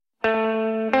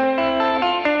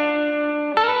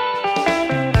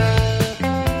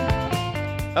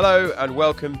Hello and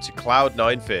welcome to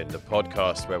Cloud9 Fin, the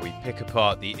podcast where we pick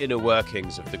apart the inner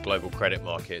workings of the global credit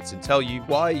markets and tell you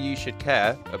why you should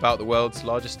care about the world's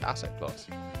largest asset class.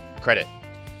 Credit.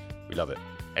 We love it.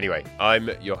 Anyway,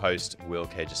 I'm your host, Will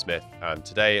Cager-Smith, and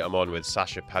today I'm on with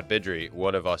Sasha Padbidri,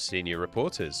 one of our senior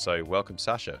reporters. So welcome,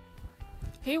 Sasha.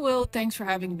 Hey, Will. Thanks for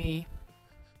having me.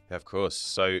 Yeah, of course.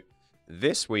 So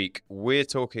this week, we're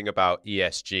talking about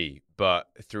ESG, but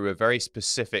through a very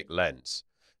specific lens.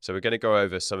 So we're going to go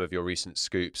over some of your recent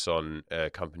scoops on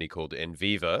a company called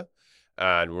Enviva,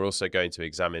 and we're also going to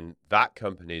examine that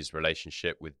company's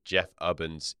relationship with Jeff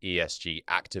Ubben's ESG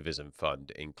activism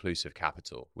fund, Inclusive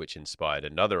Capital, which inspired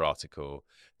another article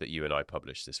that you and I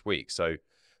published this week. So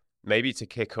maybe to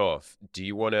kick off, do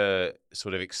you want to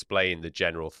sort of explain the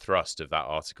general thrust of that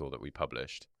article that we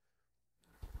published?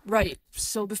 Right.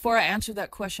 So before I answer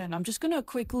that question, I'm just going to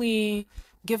quickly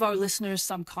give our listeners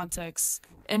some context.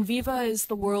 Enviva is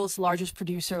the world's largest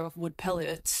producer of wood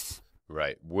pellets.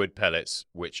 Right. Wood pellets,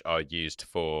 which are used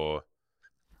for...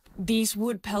 These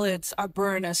wood pellets are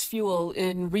burned as fuel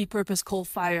in repurposed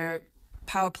coal-fired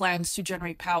power plants to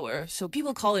generate power. So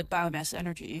people call it biomass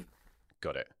energy.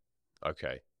 Got it.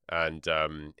 Okay. And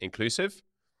Inclusive?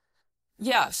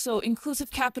 Yeah, so Inclusive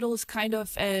Capital is kind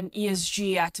of an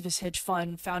ESG activist hedge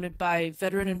fund founded by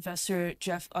veteran investor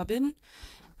Jeff Ubben.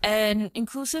 And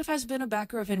Inclusive has been a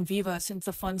backer of Enviva since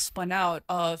the fund spun out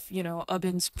of,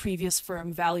 Ubben's previous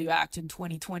firm Value Act in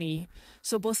 2020.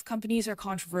 So both companies are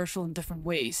controversial in different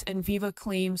ways. Enviva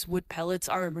claims wood pellets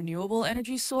are a renewable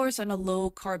energy source and a low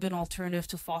carbon alternative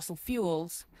to fossil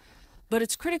fuels. But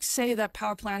its critics say that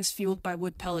power plants fueled by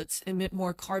wood pellets emit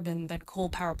more carbon than coal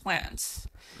power plants.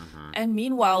 Mm-hmm. And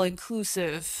meanwhile,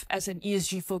 Inclusive, as an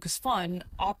ESG-focused fund,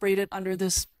 operated under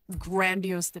this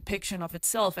grandiose depiction of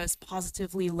itself as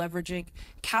positively leveraging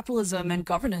capitalism and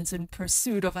governance in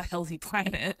pursuit of a healthy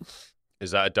planet.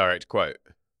 Is that a direct quote?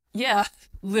 Yeah,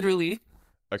 literally.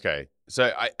 Okay,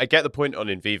 so I get the point on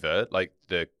Enviva, like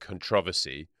the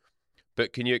controversy,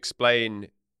 but can you explain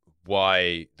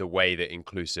why the way that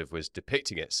Inclusive was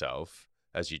depicting itself,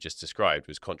 as you just described,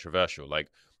 was controversial? Like,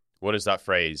 what is that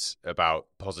phrase about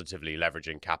positively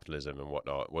leveraging capitalism and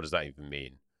whatnot? What does that even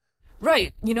mean?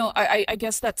 Right. I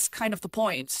guess that's kind of the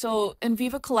point. So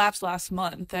Enviva collapsed last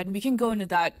month, and we can go into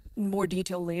that in more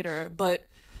detail later. But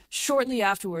shortly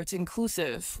afterwards,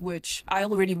 Inclusive, which I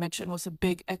already mentioned was a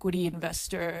big equity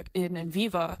investor in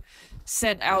Enviva,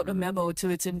 sent out a memo to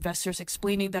its investors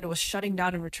explaining that it was shutting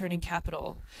down and returning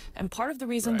capital. And part of the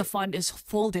reason the fund is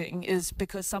folding is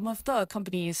because some of the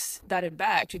companies that it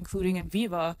backed, including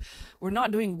Enviva, were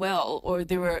not doing well or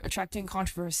they were attracting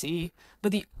controversy.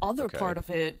 But the other part of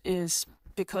it is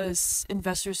because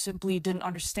investors simply didn't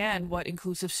understand what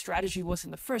Inclusive's strategy was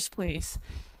in the first place.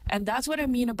 And that's what I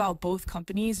mean about both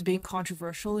companies being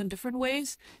controversial in different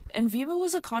ways. Enviva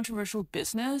was a controversial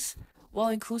business, while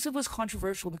Inclusive was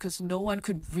controversial because no one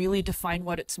could really define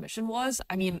what its mission was.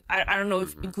 I mean, I don't know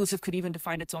if Inclusive could even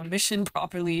define its own mission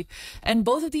properly. And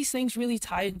both of these things really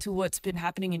tie into what's been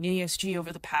happening in ESG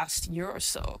over the past year or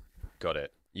so. Got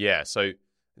it. Yeah, so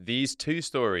these two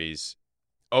stories,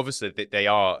 obviously they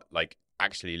are like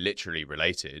actually literally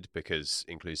related because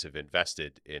Inclusive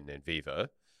invested in Enviva.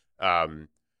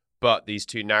 But these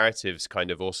two narratives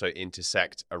kind of also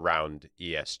intersect around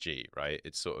ESG, right?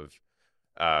 It's sort of,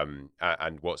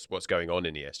 and what's going on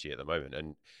in ESG at the moment.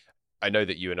 And I know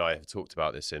that you and I have talked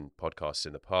about this in podcasts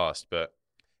in the past, but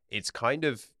it's kind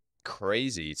of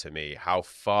crazy to me how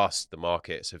fast the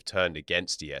markets have turned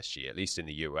against ESG, at least in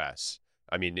the US.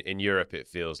 I mean, in Europe, it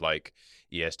feels like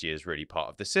ESG is really part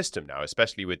of the system now,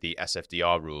 especially with the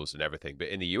SFDR rules and everything. But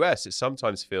in the US, it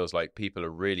sometimes feels like people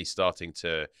are really starting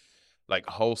to like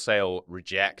wholesale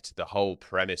reject the whole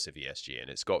premise of ESG, and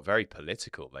it's got very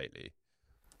political lately.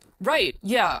 Right.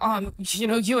 Yeah.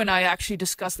 You and I actually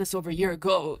discussed this over a year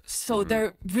ago. So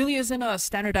there really isn't a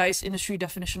standardized industry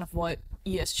definition of what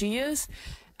ESG is.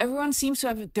 Everyone seems to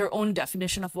have their own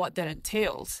definition of what that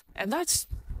entails. And that's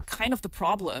kind of the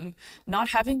problem. Not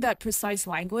having that precise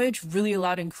language really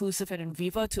allowed Inclusive and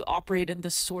Enviva to operate in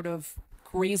this sort of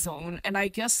gray zone, and I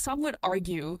guess some would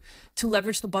argue to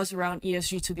leverage the buzz around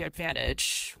ESG to their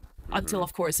advantage, until,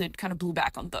 of course, it kind of blew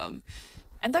back on them.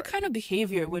 And that kind of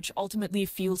behavior, which ultimately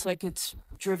feels like it's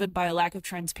driven by a lack of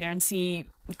transparency,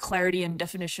 clarity, and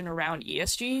definition around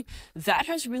ESG, that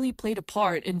has really played a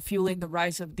part in fueling the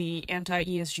rise of the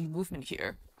anti-ESG movement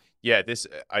here. Yeah, this,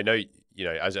 I know,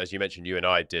 as you mentioned, you and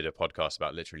I did a podcast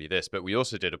about literally this, but we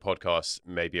also did a podcast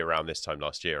maybe around this time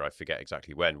last year, I forget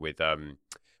exactly when, with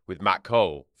Matt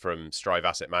Cole from Strive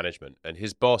Asset Management. And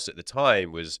his boss at the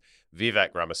time was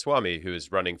Vivek Ramaswamy, who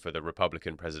is running for the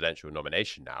Republican presidential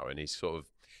nomination now. And he's sort of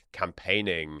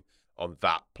campaigning on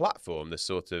that platform, the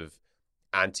sort of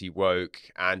anti-woke,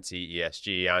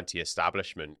 anti-ESG,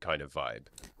 anti-establishment kind of vibe.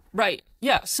 Right.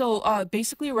 Yeah. So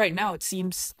basically right now it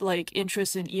seems like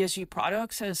interest in ESG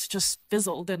products has just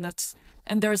fizzled,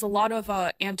 and there's a lot of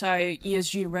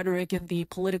anti-ESG rhetoric in the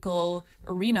political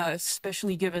arena,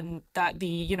 especially given that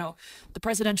the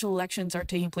presidential elections are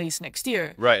taking place next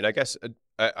year. Right, and I guess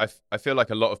I feel like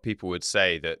a lot of people would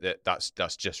say that's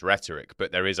just rhetoric,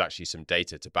 but there is actually some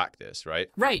data to back this,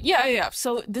 right? Right. Yeah, yeah.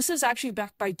 So this is actually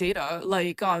backed by data.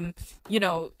 Like, ESG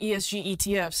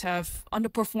ETFs have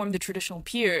underperformed the traditional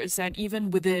peers, and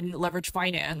even within leverage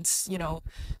finance,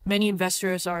 many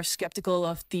investors are skeptical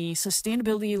of the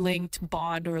sustainability-linked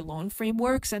bond or loan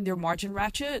frameworks and their margin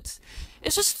ratchets.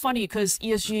 It's just funny because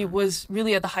ESG was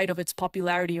really at the height of its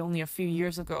popularity only a few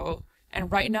years ago. And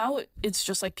right now, it's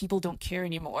just like people don't care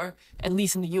anymore, at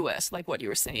least in the US, like what you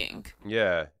were saying.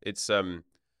 Yeah, it's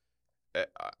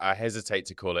I hesitate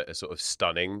to call it a sort of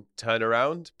stunning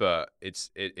turnaround, but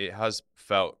it has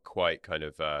felt quite kind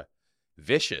of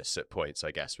vicious at points,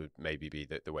 I guess would maybe be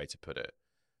the way to put it.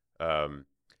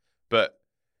 But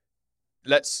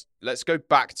let's go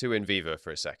back to Enviva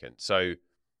for a second. So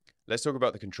let's talk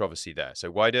about the controversy there.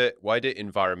 So why do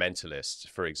environmentalists,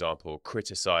 for example,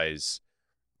 criticize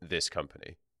this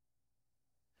company?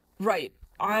 Right.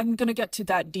 I'm going to get to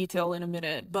that detail in a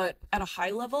minute, but at a high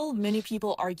level, many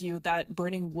people argue that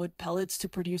burning wood pellets to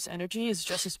produce energy is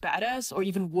just as bad as, or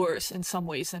even worse in some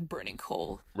ways, than burning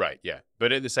coal. Right, yeah.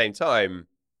 But at the same time,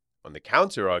 on the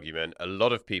counter argument, a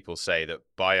lot of people say that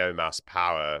biomass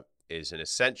power is an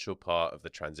essential part of the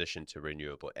transition to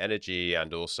renewable energy,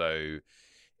 and also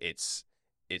it's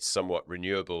somewhat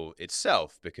renewable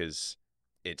itself because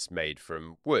it's made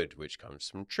from wood, which comes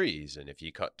from trees, and if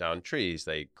you cut down trees,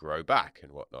 they grow back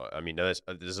and whatnot. I mean, there's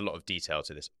a lot of detail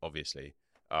to this, obviously,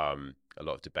 a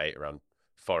lot of debate around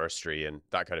forestry and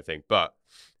that kind of thing. But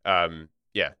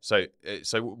yeah, so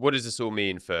what does this all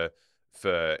mean for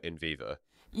Enviva?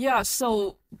 Yeah,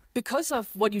 so because of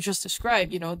what you just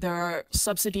described, there are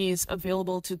subsidies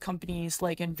available to companies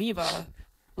like Enviva.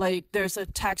 Like there's a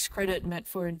tax credit meant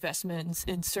for investments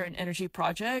in certain energy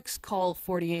projects called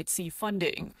 48C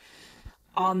funding.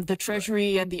 The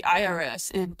Treasury and the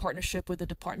IRS, in partnership with the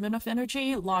Department of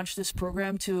Energy, launched this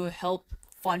program to help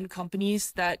fund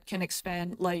companies that can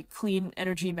expand like clean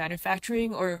energy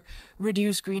manufacturing or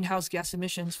reduce greenhouse gas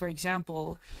emissions, for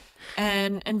example.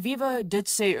 And Enviva did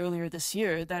say earlier this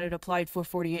year that it applied for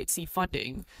 48C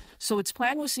funding. So its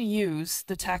plan was to use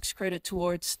the tax credit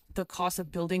towards the cost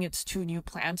of building its two new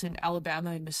plants in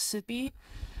Alabama and Mississippi.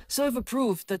 So if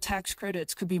approved, the tax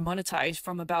credits could be monetized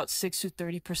from about 6 to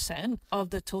 30%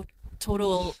 of the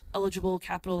total eligible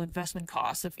capital investment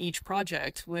cost of each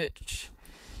project, which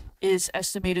is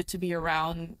estimated to be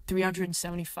around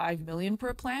 375 million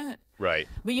per plant. Right.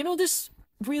 But this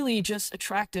really just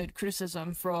attracted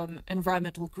criticism from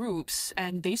environmental groups,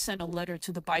 and they sent a letter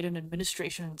to the Biden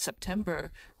administration in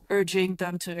September urging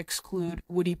them to exclude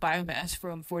woody biomass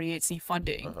from 48C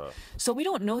funding. So we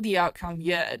don't know the outcome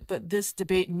yet, but this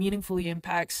debate meaningfully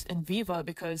impacts Enviva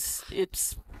because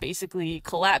it's basically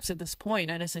collapsed at this point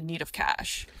and is in need of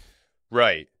cash.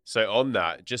 Right. So on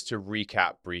that, just to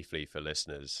recap briefly for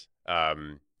listeners,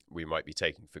 we might be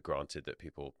taking for granted that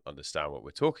people understand what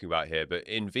we're talking about here, but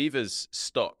Enviva's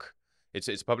stock, it's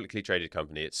a publicly traded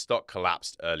company, its stock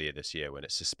collapsed earlier this year when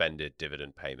it suspended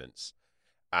dividend payments.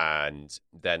 And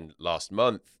then last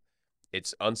month,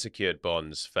 its unsecured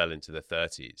bonds fell into the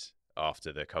 30s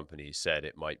after the company said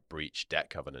it might breach debt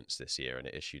covenants this year, and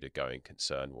it issued a going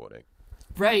concern warning.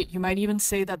 Right. You might even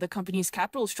say that the company's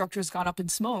capital structure has gone up in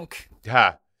smoke.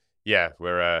 Yeah,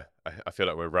 we're. I feel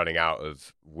like we're running out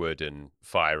of wood and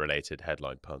fire-related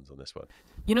headline puns on this one.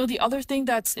 The other thing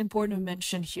that's important to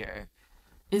mention here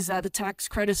is that the tax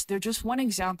credits, they're just one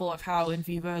example of how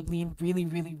Enviva leaned really,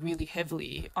 really, really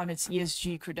heavily on its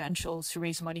ESG credentials to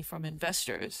raise money from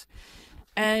investors.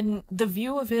 And the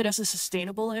view of it as a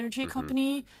sustainable energy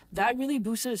company, that really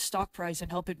boosted its stock price and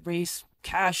helped it raise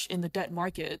cash in the debt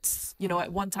markets.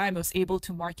 At one time, it was able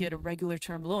to market a regular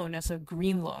term loan as a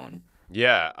green loan.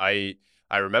 Yeah, I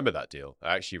remember that deal.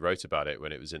 I actually wrote about it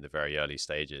when it was in the very early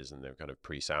stages, and they were kind of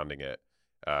pre-sounding it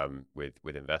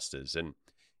with investors. And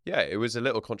yeah, it was a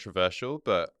little controversial,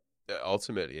 but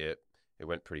ultimately it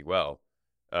went pretty well.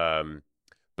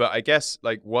 But I guess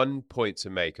like one point to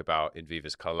make about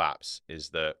Enviva's collapse is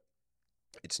that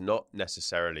it's not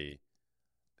necessarily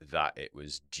that it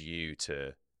was due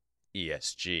to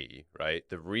ESG, right?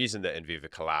 The reason that Enviva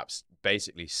collapsed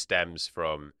basically stems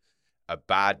from a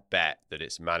bad bet that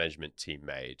its management team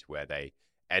made, where they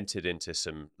entered into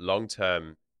some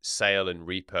long-term sale and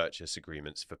repurchase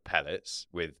agreements for pellets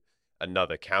with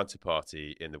another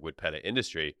counterparty in the wood pellet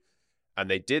industry. And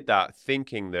they did that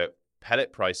thinking that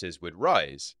pellet prices would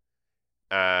rise.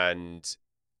 And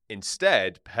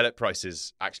instead, pellet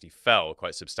prices actually fell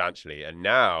quite substantially. And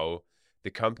now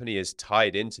the company is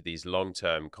tied into these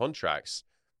long-term contracts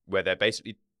where they're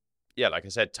basically, yeah, like I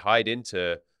said, tied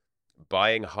into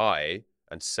buying high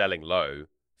and selling low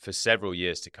for several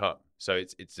years to come. So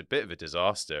it's a bit of a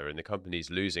disaster, and the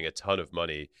company's losing a ton of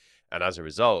money. And as a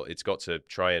result, it's got to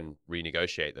try and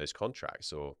renegotiate those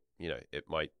contracts, or, it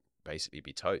might basically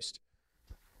be toast.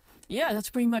 Yeah, that's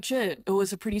pretty much it. It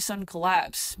was a pretty sudden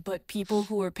collapse, but people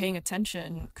who were paying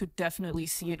attention could definitely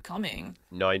see it coming.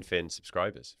 9fin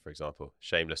subscribers, for example.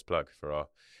 Shameless plug for our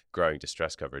growing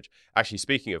distress coverage. Actually,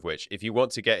 speaking of which, if you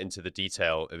want to get into the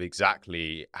detail of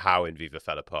exactly how Enviva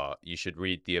fell apart, you should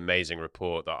read the amazing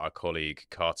report that our colleague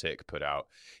Kartik put out.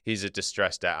 He's a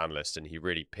distressed debt analyst, and he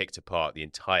really picked apart the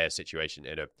entire situation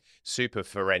in a super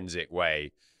forensic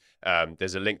way.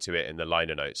 There's a link to it in the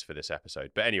liner notes for this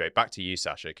episode. But anyway, back to you,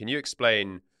 Sasha. Can you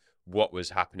explain what was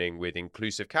happening with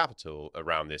Inclusive Capital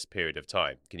around this period of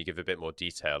time? Can you give a bit more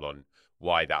detail on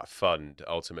why that fund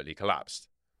ultimately collapsed?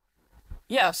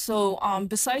 Yeah, so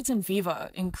besides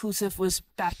Enviva, Inclusive was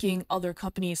backing other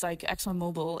companies like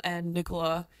ExxonMobil and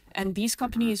Nikola, and these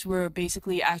companies were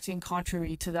basically acting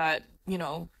contrary to that,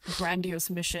 grandiose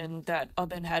mission that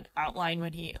Ubben had outlined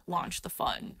when he launched the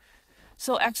fund.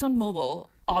 So ExxonMobil,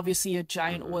 obviously a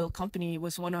giant oil company,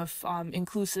 was one of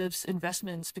Inclusive's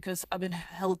investments because Ubben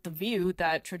held the view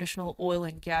that traditional oil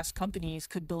and gas companies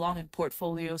could belong in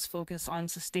portfolios focused on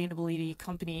sustainability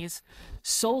companies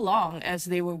so long as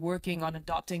they were working on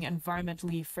adopting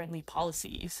environmentally friendly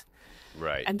policies.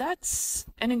 Right. And that's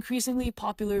an increasingly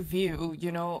popular view,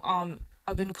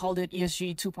 Ubben called it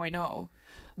ESG 2.0.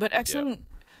 But Yeah. Exxon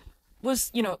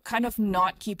was, kind of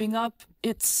not keeping up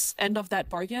its end of that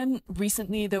bargain.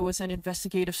 Recently, there was an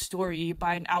investigative story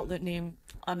by an outlet named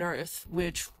Unearth,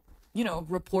 which,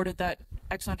 reported that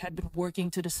Exxon had been working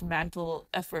to dismantle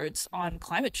efforts on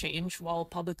climate change while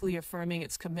publicly affirming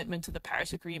its commitment to the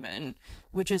Paris Agreement,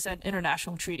 which is an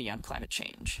international treaty on climate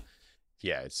change.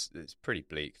 Yeah, it's pretty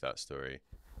bleak, that story.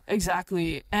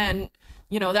 Exactly. And,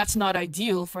 that's not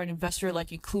ideal for an investor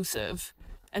like Inclusive.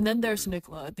 And then there's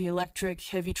Nikola, the electric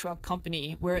heavy truck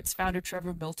company, where its founder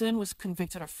Trevor Milton was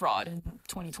convicted of fraud in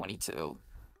 2022.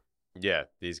 Yeah,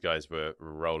 these guys were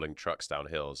rolling trucks down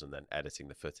hills and then editing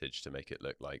the footage to make it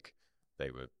look like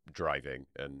they were driving,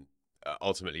 and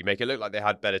ultimately make it look like they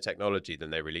had better technology than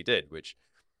they really did, which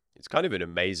it's kind of an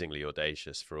amazingly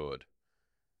audacious fraud.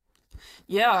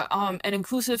 Yeah, and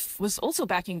Inclusive was also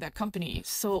backing that company.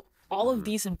 So all of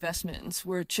these investments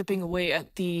were chipping away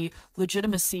at the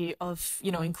legitimacy of,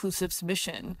 Inclusive's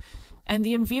mission. And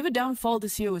the Enviva downfall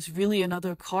this year was really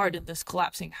another card in this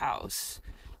collapsing house.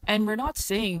 And we're not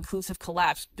saying Inclusive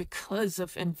collapsed because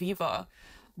of Enviva,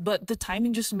 but the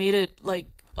timing just made it like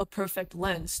a perfect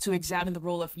lens to examine the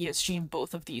role of ESG in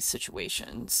both of these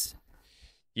situations.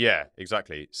 Yeah,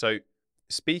 exactly. So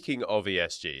speaking of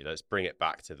ESG, let's bring it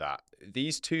back to that.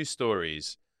 These two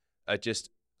stories are just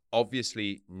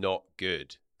obviously not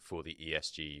good for the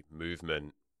ESG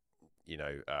movement.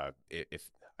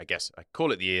 If I guess I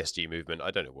call it the ESG movement,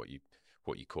 I don't know what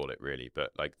you call it really,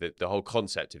 but like the whole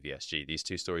concept of ESG, these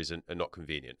two stories are not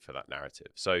convenient for that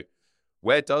narrative. So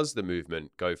where does the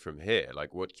movement go from here?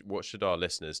 Like what should our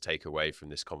listeners take away from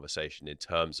this conversation in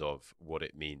terms of what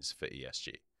it means for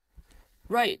ESG?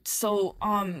 Right. So,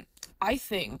 I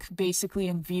think basically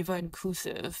Enviva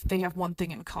Inclusive, they have one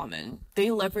thing in common.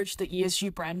 They leverage the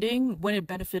ESG branding when it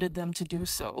benefited them to do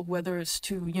so, whether it's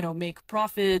to, make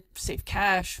profit, save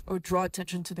cash, or draw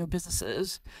attention to their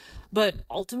businesses. But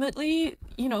ultimately,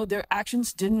 their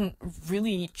actions didn't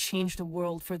really change the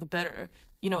world for the better.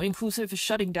 Inclusive is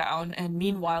shutting down, and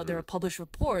meanwhile, there are published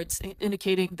reports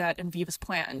indicating that Enviva's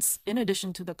plans, in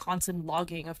addition to the constant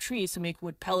logging of trees to make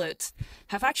wood pellets,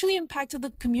 have actually impacted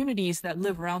the communities that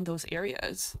live around those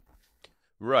areas.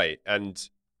 Right. And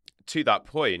to that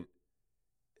point,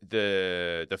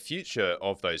 the future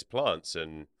of those plants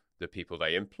and the people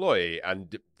they employ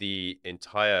and the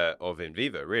entire of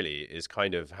Enviva really is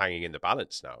kind of hanging in the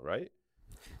balance now, right?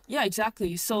 Yeah,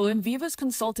 exactly. So Enviva's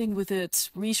consulting with its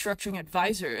restructuring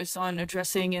advisors on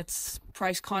addressing its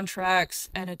price contracts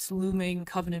and its looming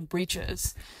covenant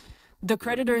breaches. The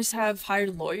creditors have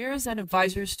hired lawyers and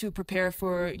advisors to prepare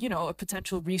for, a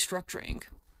potential restructuring.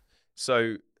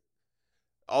 So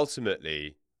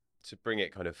ultimately, to bring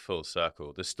it kind of full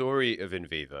circle, the story of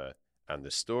Enviva and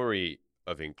the story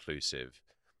of Inclusive,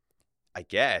 I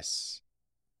guess,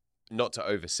 not to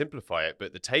oversimplify it,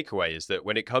 but the takeaway is that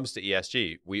when it comes to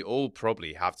ESG, we all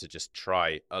probably have to just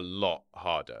try a lot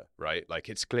harder, right? Like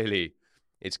it's clearly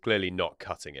not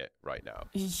cutting it right now.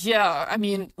 Yeah, I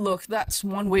mean, look, that's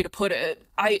one way to put it.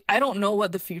 I don't know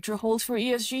what the future holds for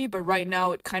ESG, but right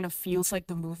now it kind of feels like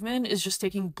the movement is just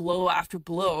taking blow after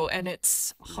blow, and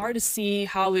it's hard to see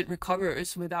how it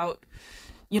recovers without,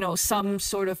 some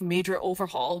sort of major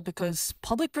overhaul because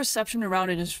public perception around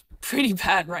it is pretty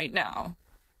bad right now.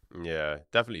 Yeah,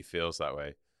 definitely feels that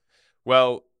way.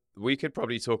 Well, we could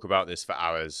probably talk about this for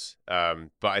hours, but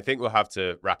I think we'll have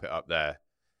to wrap it up there.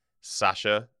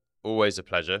 Sasha, always a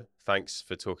pleasure. Thanks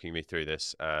for talking me through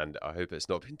this, and I hope it's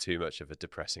not been too much of a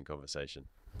depressing conversation.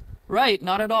 Right,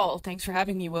 not at all. Thanks for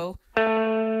having me, Will.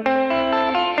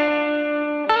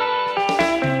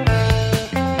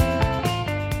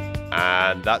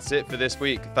 And that's it for this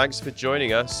week. Thanks for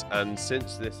joining us. And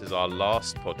since this is our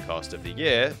last podcast of the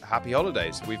year, happy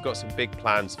holidays. We've got some big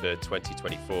plans for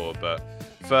 2024, but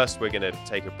first we're going to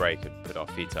take a break and put our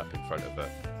feet up in front of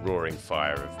a roaring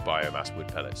fire of biomass wood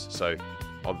pellets. So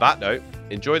on that note,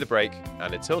 enjoy the break,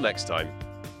 and until next time,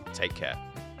 take care.